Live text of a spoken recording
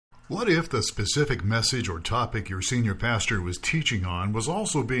What if the specific message or topic your senior pastor was teaching on was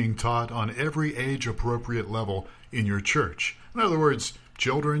also being taught on every age-appropriate level in your church? In other words,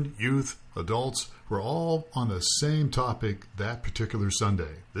 children, youth, adults were all on the same topic that particular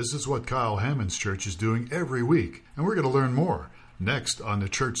Sunday. This is what Kyle Hammond's church is doing every week, and we're going to learn more next on the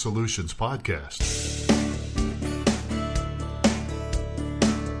Church Solutions Podcast.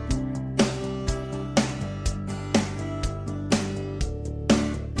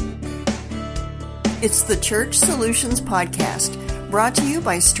 It's the Church Solutions Podcast, brought to you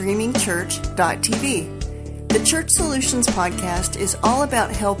by StreamingChurch.tv. The Church Solutions Podcast is all about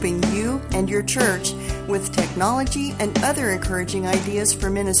helping you and your church with technology and other encouraging ideas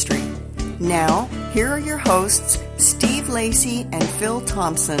for ministry. Now, here are your hosts, Steve Lacey and Phil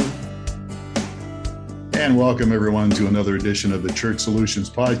Thompson. And welcome, everyone, to another edition of the Church Solutions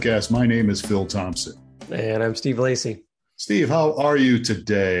Podcast. My name is Phil Thompson. And I'm Steve Lacey. Steve, how are you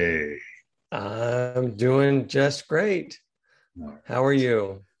today? I'm doing just great. How are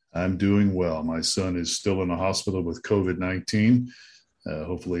you? I'm doing well. My son is still in the hospital with COVID-19.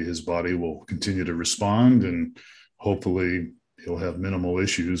 Hopefully his body will continue to respond, and hopefully he'll have minimal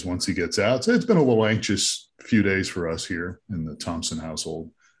issues once he gets out. So it's been a little anxious few days for us here in the Thompson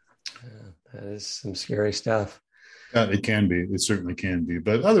household. That is some scary stuff. It can be. It certainly can be.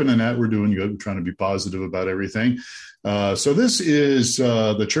 But other than that, we're doing good. We're trying to be positive about everything. So this is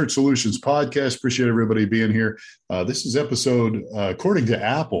the Church Solutions Podcast. Appreciate everybody being here. This is episode, according to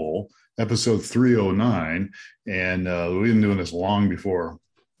Apple, episode 309. And we've been doing this long before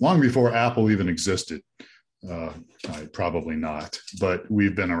Apple even existed. Probably not, but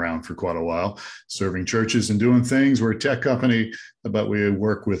we've been around for quite a while, serving churches and doing things. We're a tech company, but we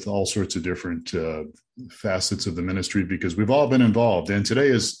work with all sorts of different facets of the ministry because we've all been involved. And today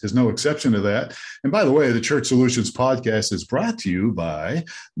is no exception to that. And by the way, the Church Solutions Podcast is brought to you by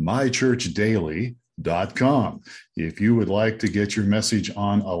mychurchdaily.com. If you would like to get your message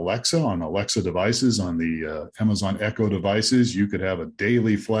on Alexa devices, on the Amazon Echo devices, you could have a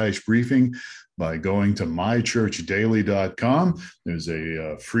daily flash briefing by going to mychurchdaily.com. There's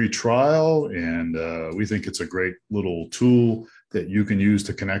a free trial, and we think it's a great little tool that you can use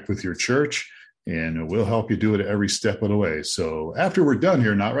to connect with your church, and we'll help you do it every step of the way. So after we're done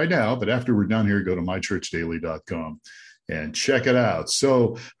here, not right now, but after we're done here, go to mychurchdaily.com and check it out.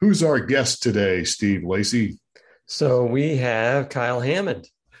 So who's our guest today, Steve Lacey? So we have Kyle Hammond.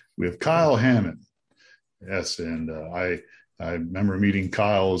 We have Kyle Hammond. Yes, and I remember meeting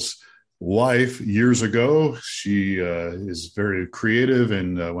Kyle's wife years ago. She is very creative,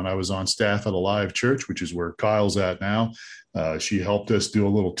 and when I was on staff at Alive Church, which is where Kyle's at now, she helped us do a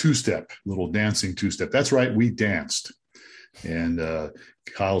little dancing two-step. That's right, we danced, and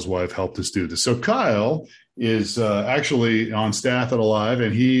Kyle's wife helped us do this. So Kyle is actually on staff at Alive,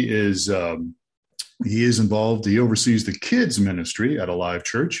 and he is involved. He oversees the kids ministry at Alive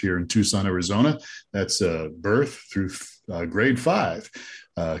Church here in Tucson, Arizona. That's birth through grade 5.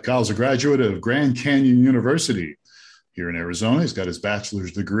 Kyle's a graduate of Grand Canyon University here in Arizona. He's got his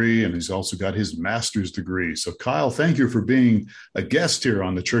bachelor's degree, and he's also got his master's degree. So Kyle, thank you for being a guest here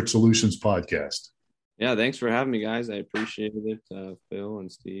on the Church Solutions Podcast. Yeah, thanks for having me, guys. I appreciate it, Phil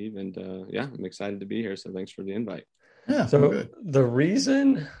and Steve. And I'm excited to be here. So thanks for the invite. Yeah. So the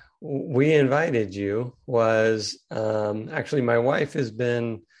reason we invited you was actually my wife we've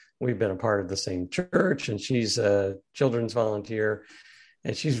been a part of the same church, and she's a children's volunteer.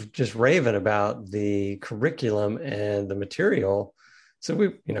 And she's just raving about the curriculum and the material. So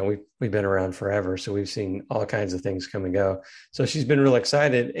we've been around forever. So we've seen all kinds of things come and go. So she's been real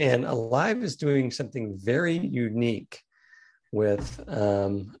excited. And Alive is doing something very unique with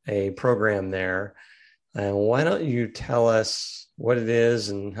a program there. And why don't you tell us what it is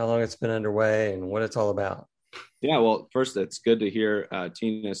and how long it's been underway and what it's all about? Yeah, well, first, it's good to hear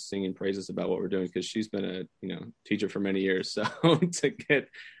Tina singing praises about what we're doing, because she's been a teacher for many years. So to get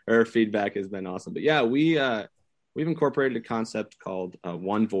her feedback has been awesome. But yeah, we've incorporated a concept called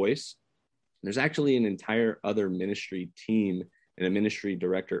One Voice. There's actually an entire other ministry team and a ministry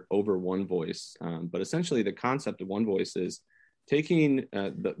director over One Voice. But essentially, the concept of One Voice is taking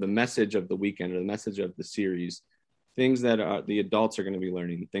the message of the weekend or the message of the series, things that the adults are going to be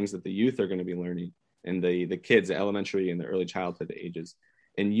learning, things that the youth are going to be learning, and the kids, the elementary and the early childhood ages,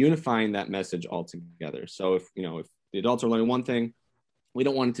 and unifying that message all together. So if the adults are learning one thing, we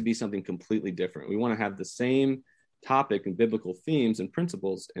don't want it to be something completely different. We want to have the same topic and biblical themes and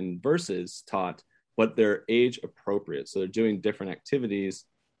principles and verses taught, but they're age appropriate. So they're doing different activities,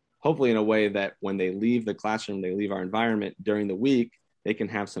 hopefully in a way that when they leave the classroom, they leave our environment during the week, they can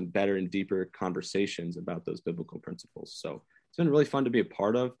have some better and deeper conversations about those biblical principles. So it's been really fun to be a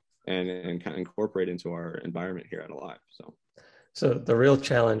part of. and kind of incorporate into our environment here at Alive. So the real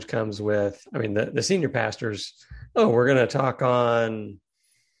challenge comes with, I mean, the senior pastors, we're going to talk on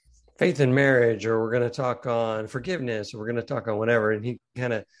faith and marriage, or we're going to talk on forgiveness, or we're going to talk on whatever. And he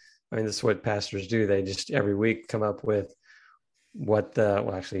kind of, I mean, this is what pastors do. They just every week come up with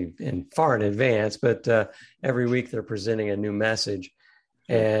actually far in advance, but every week they're presenting a new message.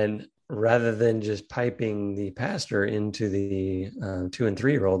 And rather than just piping the pastor into the 2 and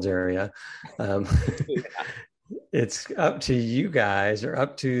 3 year olds area, it's up to you guys, or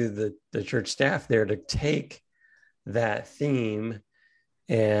up to the church staff there, to take that theme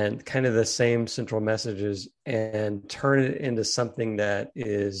and kind of the same central messages and turn it into something that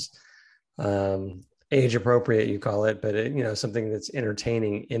is age appropriate, you call it, but something that's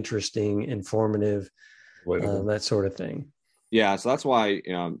entertaining, interesting, informative, that sort of thing. Yeah, so that's why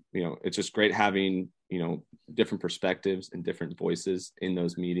it's just great having different perspectives and different voices in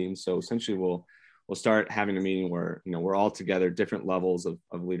those meetings. So essentially, we'll start having a meeting where we're all together, different levels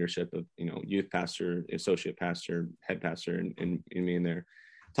of leadership, of youth pastor, associate pastor, head pastor, and me in there,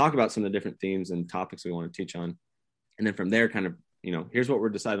 talk about some of the different themes and topics we want to teach on, and then from there, kind of here's what we're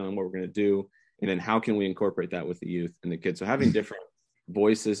deciding on, what we're going to do, and then how can we incorporate that with the youth and the kids. So having different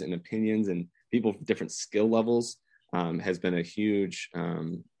voices and opinions and people with different skill levels has been a huge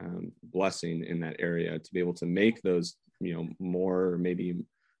blessing in that area, to be able to make those more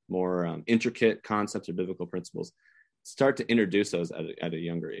intricate concepts or biblical principles, start to introduce those at a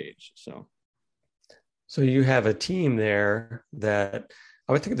younger age. So you have a team there that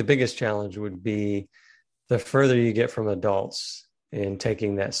I would think the biggest challenge would be the further you get from adults in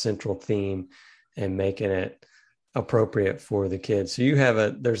taking that central theme and making it appropriate for the kids.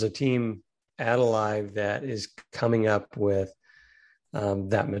 So there's a team at Alive that is coming up with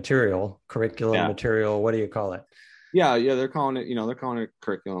that material, curriculum material. What do you call it? Yeah, they're calling it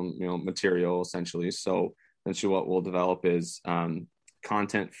curriculum, material, essentially. So essentially what we'll develop is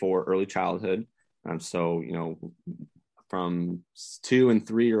content for early childhood. So, from 2 and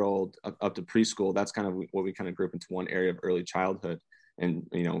 3 year old up to preschool, that's kind of what we kind of group into one area of early childhood, and,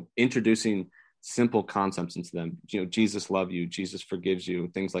 introducing simple concepts into them. Jesus loves you, Jesus forgives you,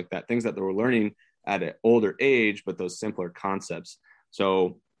 things like that, things that they were learning at an older age, but those simpler concepts.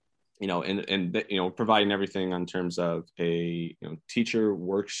 So, providing everything in terms of a teacher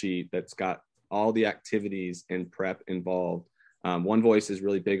worksheet that's got all the activities and prep involved. One Voice is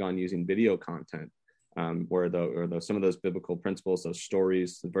really big on using video content, where some of those biblical principles, those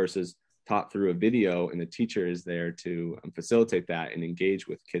stories, the verses, taught through a video, and the teacher is there to facilitate that and engage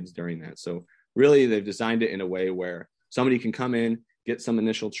with kids during that. So really, they've designed it in a way where somebody can come in, get some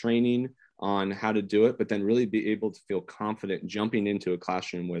initial training on how to do it, but then really be able to feel confident jumping into a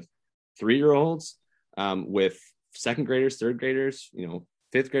classroom with 3-year-olds, with second graders, third graders,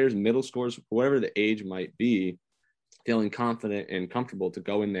 fifth graders, middle schoolers, whatever the age might be, feeling confident and comfortable to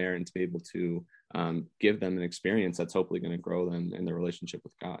go in there and to be able to give them an experience that's hopefully going to grow them in their relationship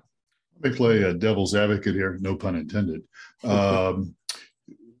with God. Let me play a devil's advocate here, no pun intended.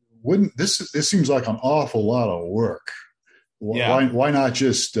 This seems like an awful lot of work. Why not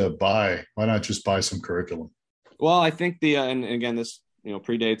just buy some curriculum? Well, I think and again, this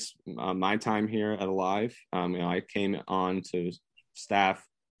predates my time here at Alive. I came on to staff.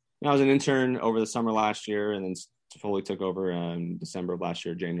 I was an intern over the summer last year, and then fully took over in December of last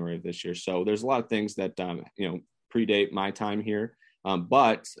year, January of this year. So there's a lot of things that predate my time here.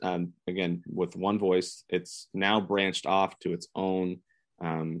 But again, with One Voice, it's now branched off to its own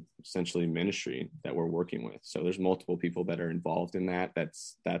essentially ministry that we're working with. So there's multiple people that are involved in that.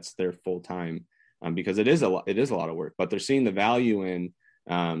 That's their full time, because it is a lot of work, but they're seeing the value in,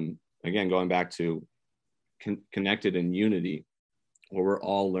 again, going back to connected in unity, where we're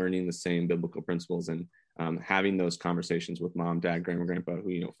all learning the same biblical principles, and having those conversations with mom, dad, grandma, grandpa,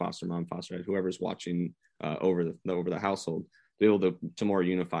 who, foster mom, foster dad, whoever's watching over the household, be able to more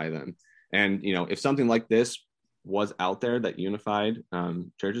unify them. And, if something like this was out there that unified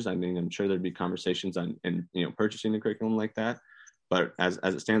churches, I mean, I'm sure there'd be conversations on, and, purchasing a curriculum like that. But as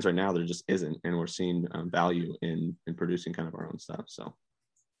it stands right now, there just isn't. And we're seeing value in producing kind of our own stuff. So,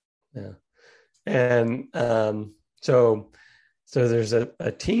 yeah. And so there's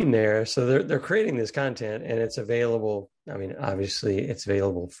a team there. So they're creating this content, and it's available. I mean, obviously it's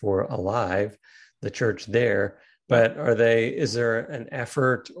available for Alive, the church there. But is there an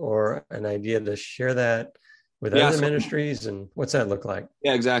effort or an idea to share that with other ministries, and what's that look like?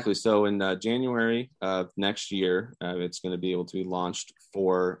 Yeah, exactly. So in January of next year, it's going to be able to be launched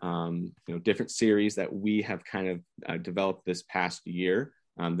for different series that we have kind of developed this past year.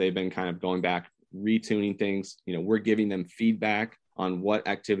 They've been kind of going back, retuning things. We're giving them feedback on what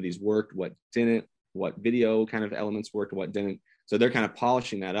activities worked, what didn't, what video kind of elements worked, what didn't. So they're kind of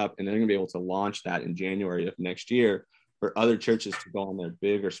polishing that up, and they're going to be able to launch that in January of next year for other churches to go on there,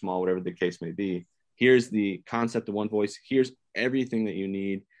 big or small, whatever the case may be. Here's the concept of One Voice. Here's everything that you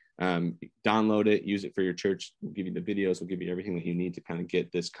need. Download it, use it for your church. We'll give you the videos. We'll give you everything that you need to kind of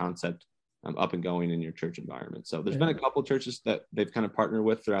get this concept up and going in your church environment. So there's been a couple of churches that they've kind of partnered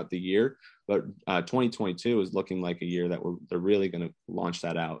with throughout the year, but 2022 is looking like a year that they're really going to launch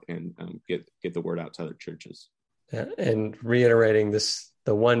that out and get the word out to other churches. Yeah, and reiterating this,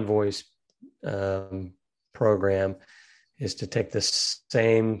 the One Voice program is to take the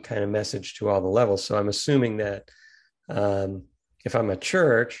same kind of message to all the levels. So I'm assuming that if I'm a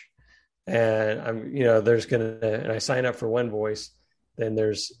church and I'm, and I sign up for One Voice, then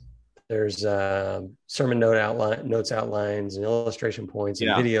there's sermon notes outlines and illustration points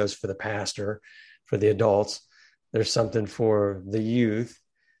and videos for the pastor, for the adults. There's something for the youth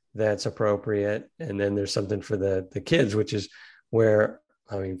that's appropriate. And then there's something for the kids, which is where,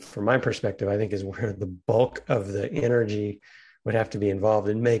 from my perspective, I think is where the bulk of the energy would have to be involved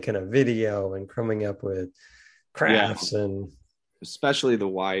in making a video and coming up with crafts and especially the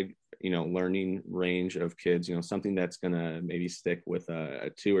wide, learning range of kids, something that's going to maybe stick with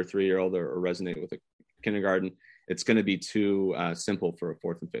a 2 or 3 year old or resonate with a kindergarten. It's going to be too simple for a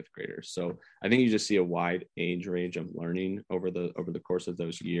 4th and 5th grader. So I think you just see a wide age range of learning over the course of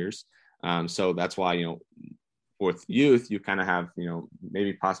those years. So that's why, with youth, you kind of have,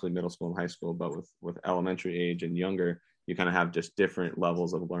 maybe possibly middle school and high school, but with elementary age and younger, you kind of have just different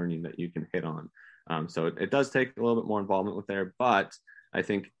levels of learning that you can hit on. So it does take a little bit more involvement with there, but I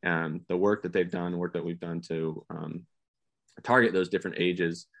think the work that they've done, work that we've done to target those different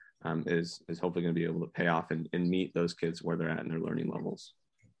ages is hopefully going to be able to pay off and meet those kids where they're at in their learning levels.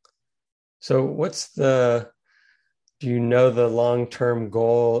 So do you know the long-term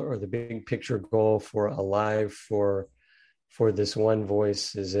goal or the big picture goal for Alive for this One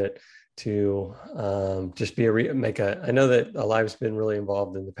Voice? Is it to just be I know that Alive's been really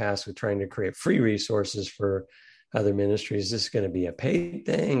involved in the past with trying to create free resources for other ministries. Is this going to be a paid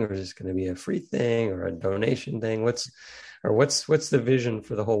thing, or is this going to be a free thing or a donation thing? What's the vision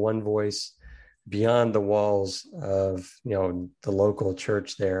for the whole One Voice beyond the walls of, the local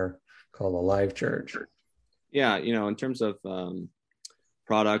church there called Alive Church? Yeah. In terms of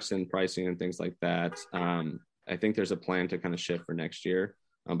products and pricing and things like that, I think there's a plan to kind of shift for next year.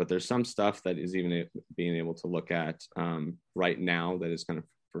 But there's some stuff that is even being able to look at right now that is kind of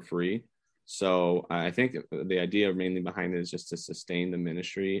for free. So I think the idea mainly behind it is just to sustain the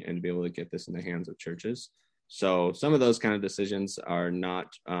ministry and to be able to get this in the hands of churches. So some of those kind of decisions are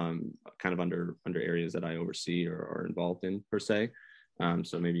not kind of under areas that I oversee or are involved in per se.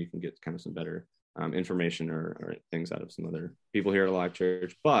 So maybe you can get kind of some better information or things out of some other people here at Alive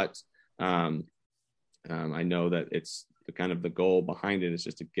Church. But I know that it's the goal behind it is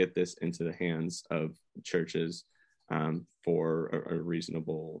just to get this into the hands of churches for a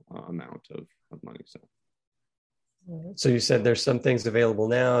reasonable amount of money. So you said there's some things available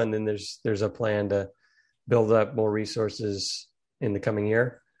now, and then there's a plan to build up more resources in the coming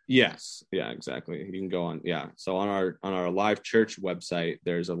year. Yes. Yeah, exactly. You can go on. Yeah. So on our Alive Church website,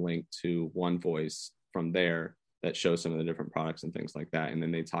 there's a link to One Voice from there that shows some of the different products and things like that. And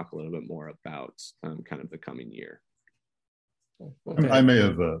then they talk a little bit more about kind of the coming year. Okay. I may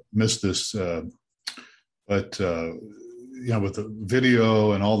have missed this, but with the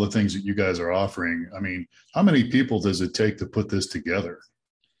video and all the things that you guys are offering, how many people does it take to put this together?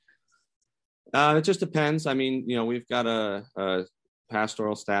 It just depends. We've got a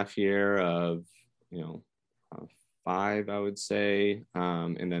pastoral staff here of 5, I would say,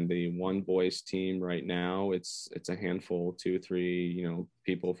 and then the One Voice team right now, it's a handful, 2, 3,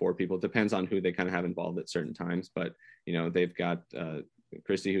 people, 4 people. It depends on who they kind of have involved at certain times, but they've got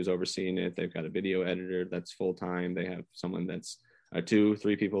Christy who's overseeing it. They've got a video editor that's full time. They have someone that's 2,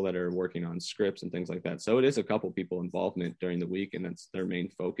 3 people that are working on scripts and things like that. So it is a couple people involvement during the week, and that's their main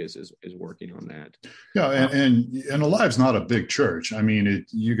focus is working on that. Yeah, and Alive's not a big church.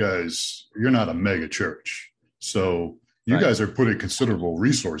 You guys, you're not a mega church, so you guys are putting considerable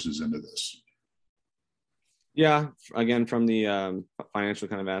resources into this. Yeah, again, from the financial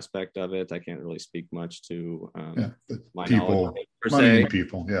kind of aspect of it, I can't really speak much to my knowledge per se.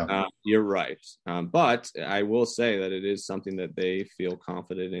 People, yeah. You're right. But I will say that it is something that they feel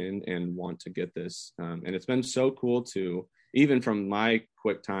confident in and want to get this. And it's been so cool to, even from my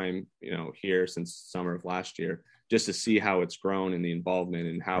quick time, here since summer of last year, just to see how it's grown and the involvement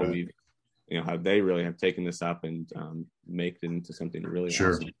and how we've, how they really have taken this up and make it into something really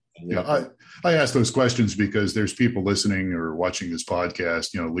awesome. Yeah, I ask those questions because there's people listening or watching this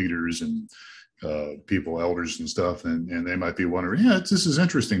podcast, leaders and people, elders and stuff, and they might be wondering, this is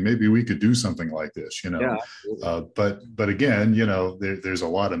interesting. Maybe we could do something like this, Yeah, but again, there's a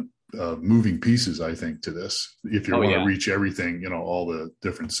lot of moving pieces, I think, to this. If you want to reach everything, all the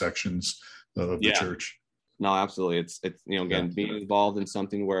different sections of the church. No, absolutely. It's being involved in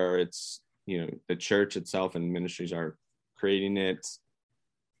something where it's, the church itself and ministries are creating it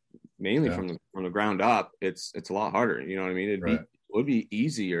mainly from the ground up. It's a lot harder. You know what I mean? It would be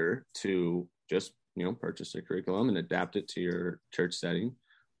easier to just, purchase a curriculum and adapt it to your church setting.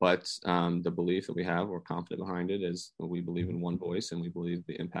 But the belief that we have, we're confident behind it, is we believe in one voice and we believe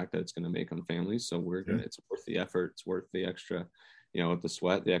the impact that it's going to make on families. So it's worth the effort. It's worth the extra, the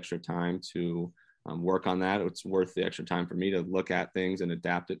sweat, the extra time to work on that. It's worth the extra time for me to look at things and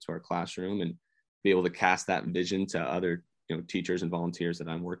adapt it to our classroom and be able to cast that vision to other, teachers and volunteers that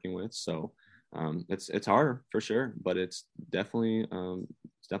I'm working with. So it's harder for sure, but it's definitely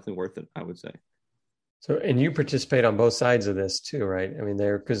worth it, I would say. So, and you participate on both sides of this too, right? I mean,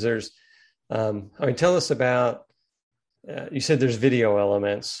 tell us about, you said there's video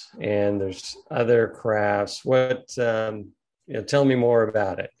elements and there's other crafts. What, tell me more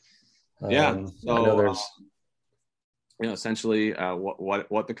about it. So, I know there's, essentially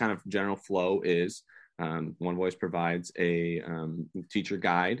what the kind of general flow is. One Voice provides a teacher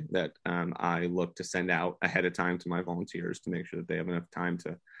guide that I look to send out ahead of time to my volunteers to make sure that they have enough time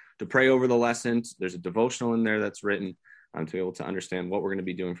to pray over the lessons. There's a devotional in there that's written to be able to understand what we're going to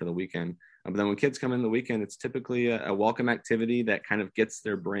be doing for the weekend. But then when kids come in the weekend, it's typically a welcome activity that kind of gets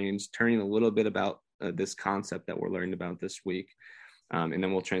their brains turning a little bit about this concept that we're learning about this week. And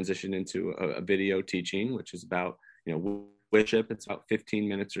then we'll transition into a video teaching, which is about, worship. It's about 15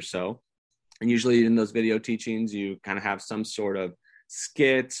 minutes or so. And usually in those video teachings, you kind of have some sort of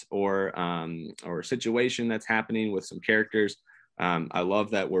skit or situation that's happening with some characters. I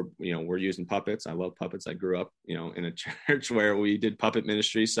love that we're using puppets. I love puppets. I grew up, in a church where we did puppet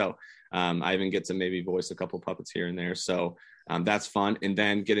ministry. So I even get to maybe voice a couple puppets here and there. So that's fun. And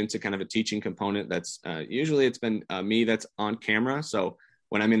then get into kind of a teaching component that's usually it's been me that's on camera. So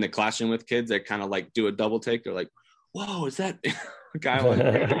when I'm in the classroom with kids, they kind of like do a double take. They're like, whoa, is that guy on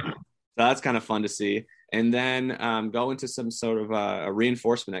camera? So that's kind of fun to see. And then go into some sort of a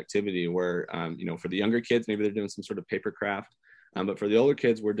reinforcement activity where, for the younger kids, maybe they're doing some sort of paper craft. But for the older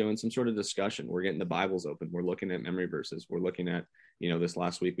kids, we're doing some sort of discussion. We're getting the Bibles open. We're looking at memory verses. We're looking at, this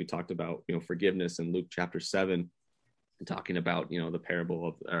last week we talked about, forgiveness in Luke chapter 7, and talking about, the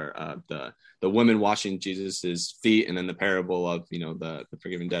parable of the woman washing Jesus's feet, and then the parable of, the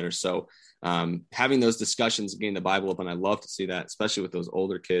forgiven debtor. So having those discussions, getting the Bible open, I love to see that, especially with those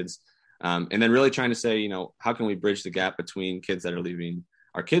older kids. And then really trying to say, how can we bridge the gap between kids that are leaving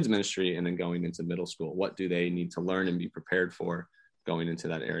our kids ministry and then going into middle school? What do they need to learn and be prepared for going into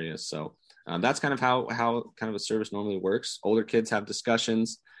that area? So that's kind of how kind of a service normally works. Older kids have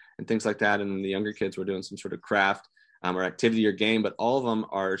discussions and things like that. And then the younger kids, we're doing some sort of craft or activity or game, but all of them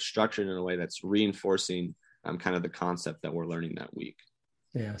are structured in a way that's reinforcing kind of the concept that we're learning that week.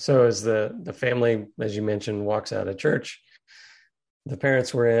 Yeah. So as the family, as you mentioned, walks out of church, the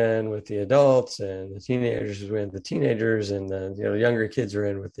parents were in with the adults and the teenagers were with the teenagers, and the younger kids are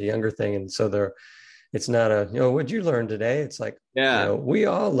in with the younger thing. And so it's not what'd you learn today? It's like, we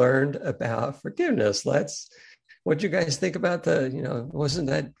all learned about forgiveness. What'd you guys think about wasn't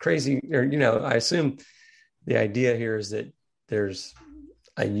that crazy? Or, I assume the idea here is that there's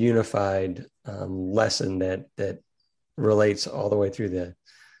a unified lesson that relates all the way through the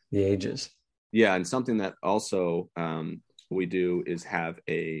ages. Yeah. And something that also, we do is have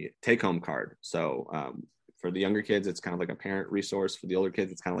a take-home card. So for the younger kids, it's kind of like a parent resource. For the older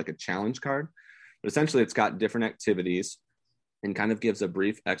kids, it's kind of like a challenge card. But essentially, it's got different activities and kind of gives a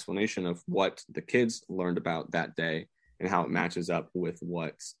brief explanation of what the kids learned about that day and how it matches up with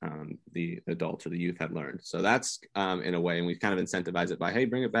what the adults or the youth had learned. So that's in a way, and we kind of incentivize it by, hey,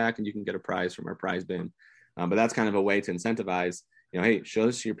 bring it back and you can get a prize from our prize bin. But that's kind of a way to incentivize, hey, show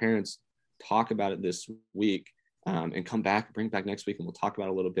this to your parents, talk about it this week. And bring it back next week and we'll talk about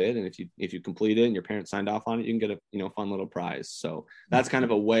it a little bit. And if you complete it and your parents signed off on it, you can get a fun little prize. So that's kind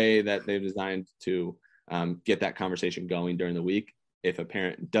of a way that they've designed to get that conversation going during the week. If a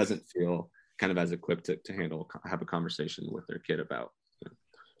parent doesn't feel kind of as equipped to have a conversation with their kid about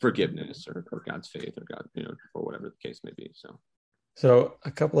forgiveness or God's faith or God, or whatever the case may be. So a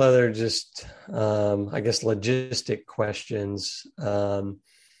couple other just, logistic questions.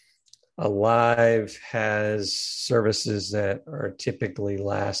 Alive has services that are typically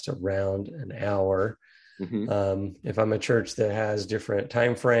last around an hour. If I'm a church that has different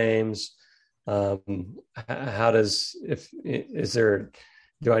time frames, how does,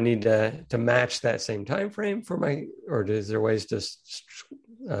 do I need to match that same time frame for or is there ways to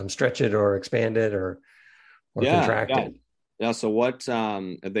stretch it or expand it or contract it? Yeah. So what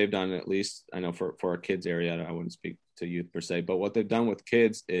they've done, at least I know for our kids area, I wouldn't speak to youth per se, but what they've done with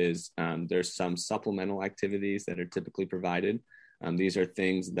kids is there's some supplemental activities that are typically provided. These are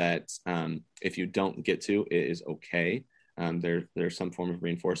things that if you don't get to, it is okay. There's some form of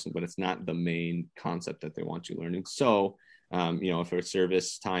reinforcement, but it's not the main concept that they want you learning. So, if a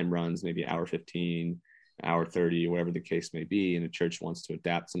service time runs maybe hour 15, hour 30, whatever the case may be, and a church wants to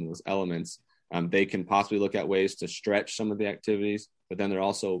adapt some of those elements, they can possibly look at ways to stretch some of the activities, but then there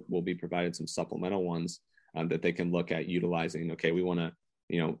also will be provided some supplemental ones that they can look at utilizing. Okay, we want to,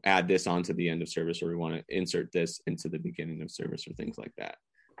 add this onto the end of service, or we want to insert this into the beginning of service, or things like that.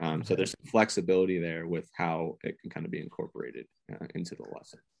 So there's some flexibility there with how it can kind of be incorporated into the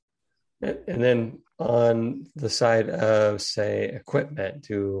lesson. And then on the side of, say, equipment,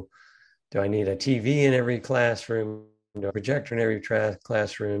 do I need a TV in every classroom? Do I a projector in every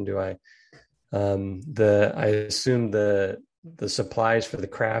classroom? Do I I assume the supplies for the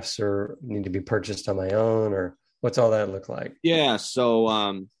crafts need to be purchased on my own, or what's all that look like? Yeah.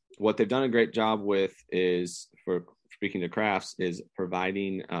 So what they've done a great job with is, for speaking to crafts, is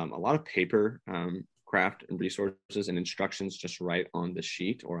providing a lot of paper craft and resources and instructions just right on the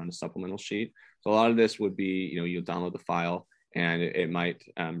sheet or on a supplemental sheet. So a lot of this would be, you'll download the file and it might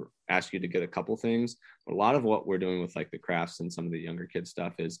ask you to get a couple things. But a lot of what we're doing with like the crafts and some of the younger kids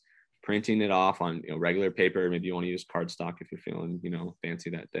stuff is printing it off on regular paper. Maybe you want to use cardstock if you're feeling fancy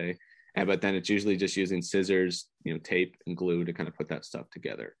that day. But then it's usually just using scissors, tape and glue to kind of put that stuff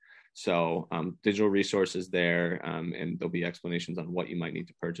together. So digital resources there, and there'll be explanations on what you might need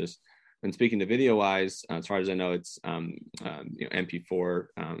to purchase. And speaking to video wise, as far as I know, it's MP4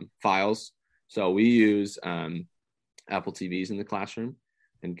 files. So we use Apple TVs in the classroom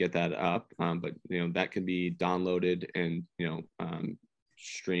and get that up. But that can be downloaded and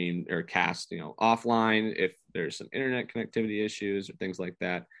streamed or cast offline if there's some internet connectivity issues or things like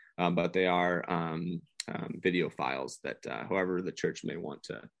that. But they are video files that however the church may want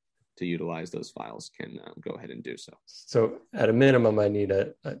to utilize those files can go ahead and do so. So at a minimum, I need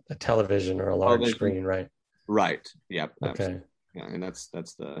a television or a large screen, right? Right. Yep. Okay. Absolutely. Yeah, and that's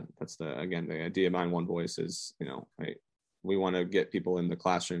the again, the idea behind One Voice is we want to get people in the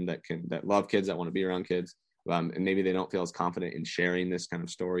classroom that love kids, that want to be around kids, and maybe they don't feel as confident in sharing this kind of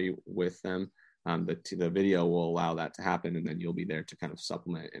story with them. The video will allow that to happen, and then you'll be there to kind of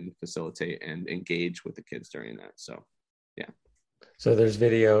supplement and facilitate and engage with the kids during that. So, yeah. So there's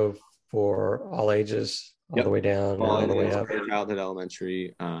video for all ages, all the way down, all the way up. Childhood,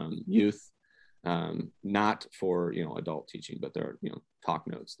 elementary, youth, not for adult teaching, but there are talk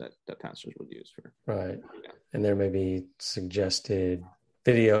notes that pastors would use for. Right, yeah. And there may be suggested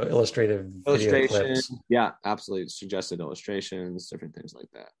illustrative video clips. Yeah, absolutely. Suggested illustrations, different things like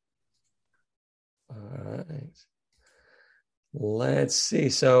that. All right. Let's see.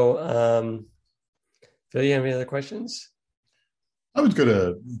 So, Phil, you have any other questions? I was going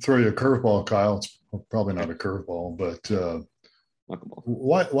to throw you a curveball, Kyle. It's probably not a curveball, but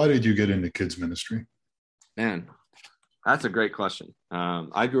why did you get into kids ministry? Man, that's a great question.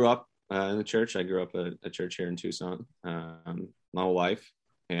 I grew up in the church. I grew up at a church here in Tucson my whole life,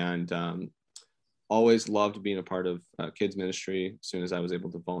 and always loved being a part of kids ministry. As soon as I was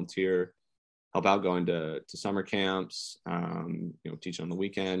able to volunteer, help out going to summer camps, teach on the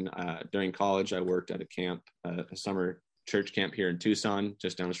weekend. During college, I worked at a camp, a summer church camp here in Tucson,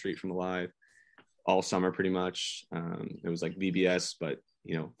 just down the street from Alive, all summer pretty much. It was like VBS, but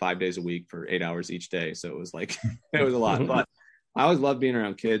 5 days a week for 8 hours each day. So it was like, it was a lot, but I always loved being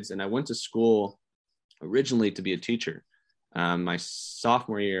around kids. And I went to school originally to be a teacher. My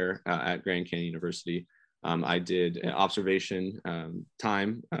sophomore year at Grand Canyon University, I did an observation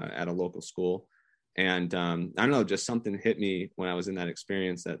time at a local school. And I don't know, just something hit me when I was in that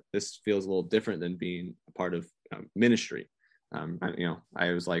experience that this feels a little different than being a part of ministry.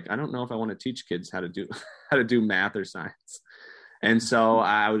 I was like, I don't know if I want to teach kids how to do math or science. And so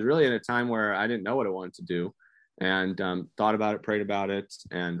I was really at a time where I didn't know what I wanted to do, and thought about it, prayed about it,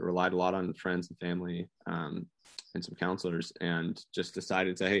 and relied a lot on friends and family and some counselors, and just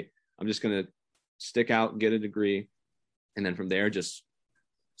decided to, hey, I'm just going to stick out, get a degree, and then from there, just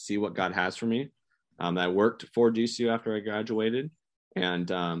see what God has for me. I worked for GCU after I graduated,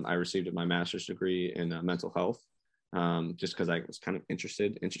 and I received my master's degree in mental health, just because I was kind of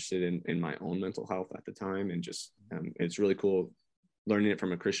interested in my own mental health at the time. And just it's really cool learning it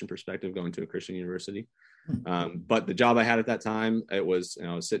from a Christian perspective, going to a Christian university. But the job I had at that time, it was,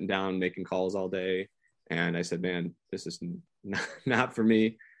 I was sitting down making calls all day. And I said, man, this is not for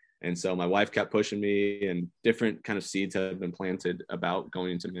me. And so my wife kept pushing me, and different kind of seeds have been planted about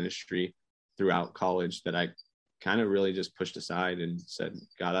going into ministry throughout college that I kind of really just pushed aside and said,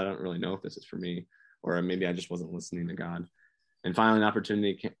 God, I don't really know if this is for me, or maybe I just wasn't listening to God. And finally, an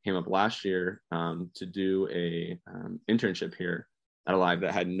opportunity came up last year to do a internship here at Alive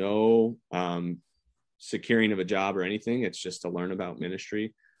that had no securing of a job or anything. It's just to learn about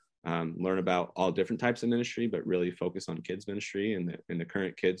ministry. Learn about all different types of ministry, but really focus on kids ministry. And the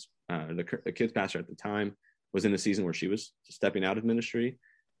current kids, the kids pastor at the time was in the season where she was stepping out of ministry,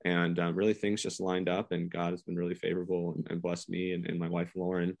 and really things just lined up, and God has been really favorable and blessed me and my wife,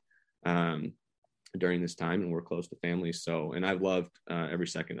 Lauren, during this time, and we're close to family. So, and I've loved every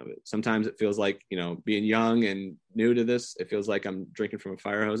second of it. Sometimes it feels like, being young and new to this, it feels like I'm drinking from a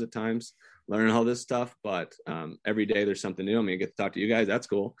fire hose at times, learning all this stuff, but every day there's something new. I mean, I get to talk to you guys. That's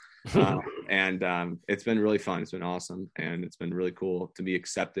cool. And it's been really fun. It's been awesome. And it's been really cool to be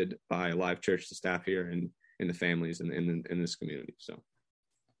accepted by Alive Church, the staff here, and in the families and in this community. So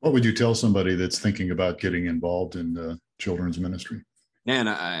what would you tell somebody that's thinking about getting involved in children's ministry? Man,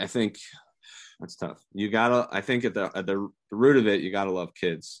 I think that's tough. I think at the root of it, you gotta love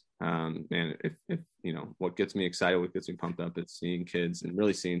kids. And if what gets me excited, what gets me pumped up, is seeing kids and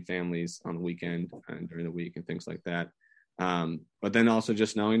really seeing families on the weekend and during the week and things like that. But then also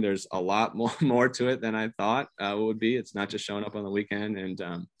just knowing there's a lot more to it than I thought it would be. It's not just showing up on the weekend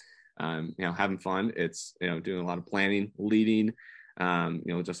and having fun. It's doing a lot of planning, leading.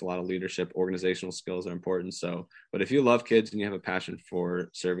 Just a lot of leadership, organizational skills are important. So, but if you love kids and you have a passion for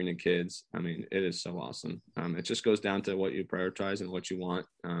serving in kids, I mean, it is so awesome. It just goes down to what you prioritize and what you want,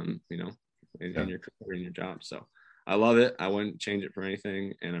 in your career, in your job. So I love it. I wouldn't change it for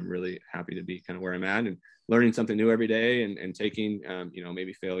anything. And I'm really happy to be kind of where I'm at and learning something new every day and taking,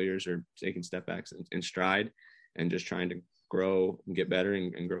 maybe failures or taking step backs in stride, and just trying to grow and get better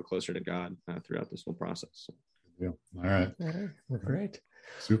and grow closer to God throughout this whole process. So. Yeah. All right. Well, great.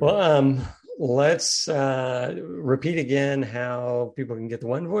 Super. Well, let's repeat again how people can get the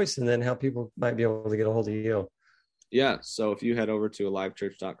One Voice, and then how people might be able to get a hold of you. Yeah. So if you head over to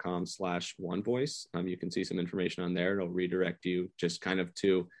alivechurch.com/onevoice, you can see some information on there. It'll redirect you just kind of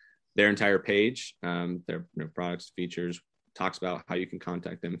to their entire page, their products, features, talks about how you can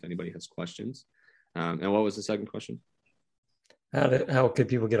contact them if anybody has questions. And what was the second question? How could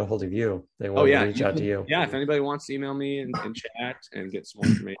people get a hold of you? They want to reach out to you. Yeah, if anybody wants to email me and chat and get some more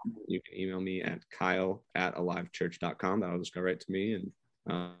information, you can email me at kyle@alivechurch.com. That'll just go right to me, and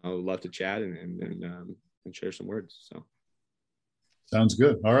I would love to chat and share some words. So. Sounds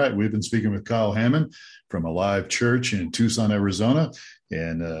good. All right. We've been speaking with Kyle Hammond from Alive Church in Tucson, Arizona,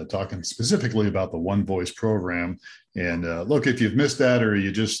 and talking specifically about the One Voice program. And look, if you've missed that, or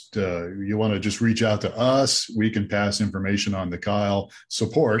you just you want to just reach out to us, we can pass information on to Kyle,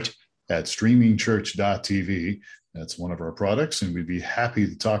 support@streamingchurch.tv. That's one of our products, and we'd be happy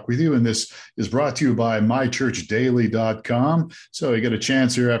to talk with you. And this is brought to you by mychurchdaily.com. So you get a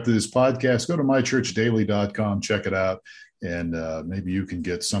chance here after this podcast, go to mychurchdaily.com, check it out. And maybe you can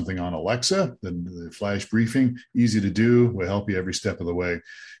get something on Alexa, the flash briefing, easy to do. We'll help you every step of the way.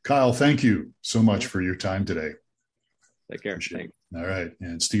 Kyle, thank you so much for your time today. Take care. Thanks. All right.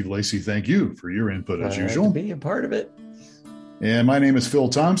 And Steve Lacey, thank you for your input as usual. To be a part of it. And my name is Phil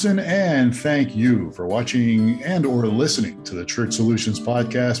Thompson, and thank you for watching and or listening to the Church Solutions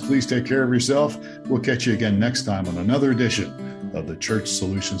Podcast. Please take care of yourself. We'll catch you again next time on another edition of the Church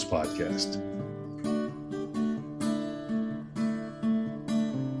Solutions Podcast.